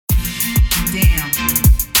Damn.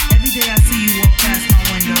 Every day I see you walk past my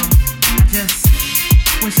window, I just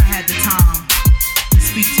wish I had the time to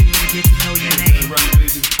speak to you and get to know your name. Right,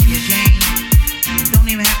 baby. Your game. Don't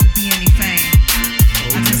even have to be any fame.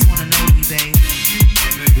 I just wanna know you, babe.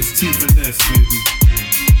 Name is T-FINESSE, baby.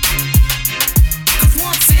 Cause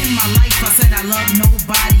once in my life I said I love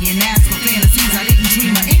nobody and asked for fantasies I didn't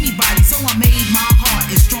dream of anybody. So I made my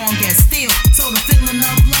heart as strong as steel. So the feeling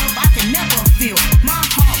of love I can never feel. My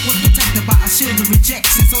heart was protected by a shield of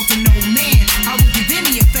rejection. So to no man I would give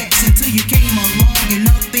any affection till you came along and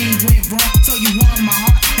nothing went wrong. So you won my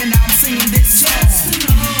heart and now I'm singing this song. Just to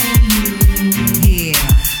know you. Yeah.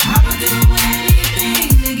 I would do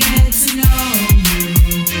anything to get to know you.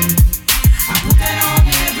 I put that on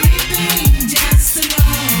everything just to know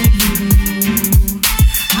you.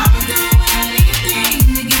 I would do anything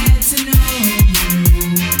to get to know you.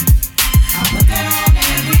 I put that on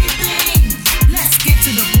everything. Let's get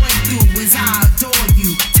to the breakthrough as I adore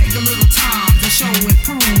you. Take a little time to show and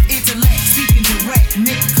prove. Intellect, speaking direct,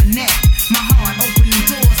 make connect. My heart opening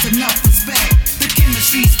doors, enough respect. The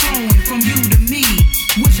chemistry's flowing from you to me.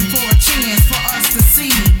 Wishing for a chance for us to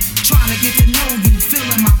see. Trying to get to know you,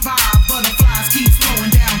 feeling my vibe. Butterflies keep flowing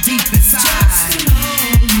down deep inside. Just to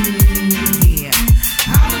know you. Yeah.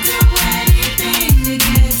 I would do anything to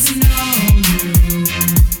get to know you.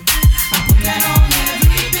 I put that on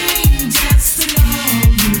everything just to know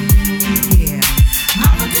you. Yeah.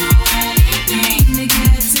 I would do anything to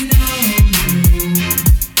get to know you.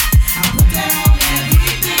 I put that on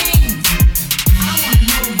everything. I wanna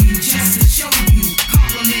know you just to show you.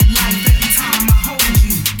 Compliment life every time I hold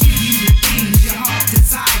you. Give you the things your heart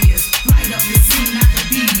desires. Light up the scene, I could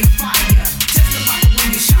be your fire. Just about the way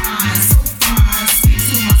you shine, so fine. Speak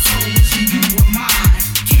to my soul, wishing you were mine.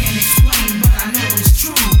 Can't explain, but I know it's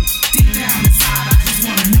true. Deep down inside, I just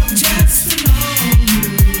wanna know just to know you.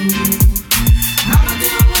 I'ma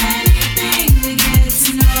do anything to get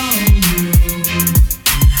to know you.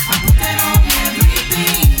 I put that on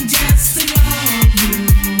everything just to know you.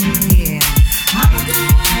 Yeah. I'ma do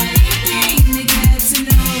anything to get to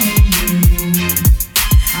know you.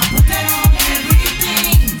 I put that on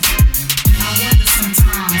everything. I wonder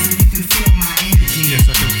sometimes if you can feel my energy. Yes,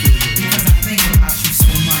 I can feel you. Because I think about you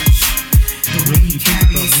so much. The way you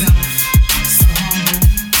carry yourself, so humble,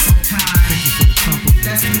 so kind. Thank you for the compliment.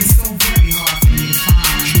 That's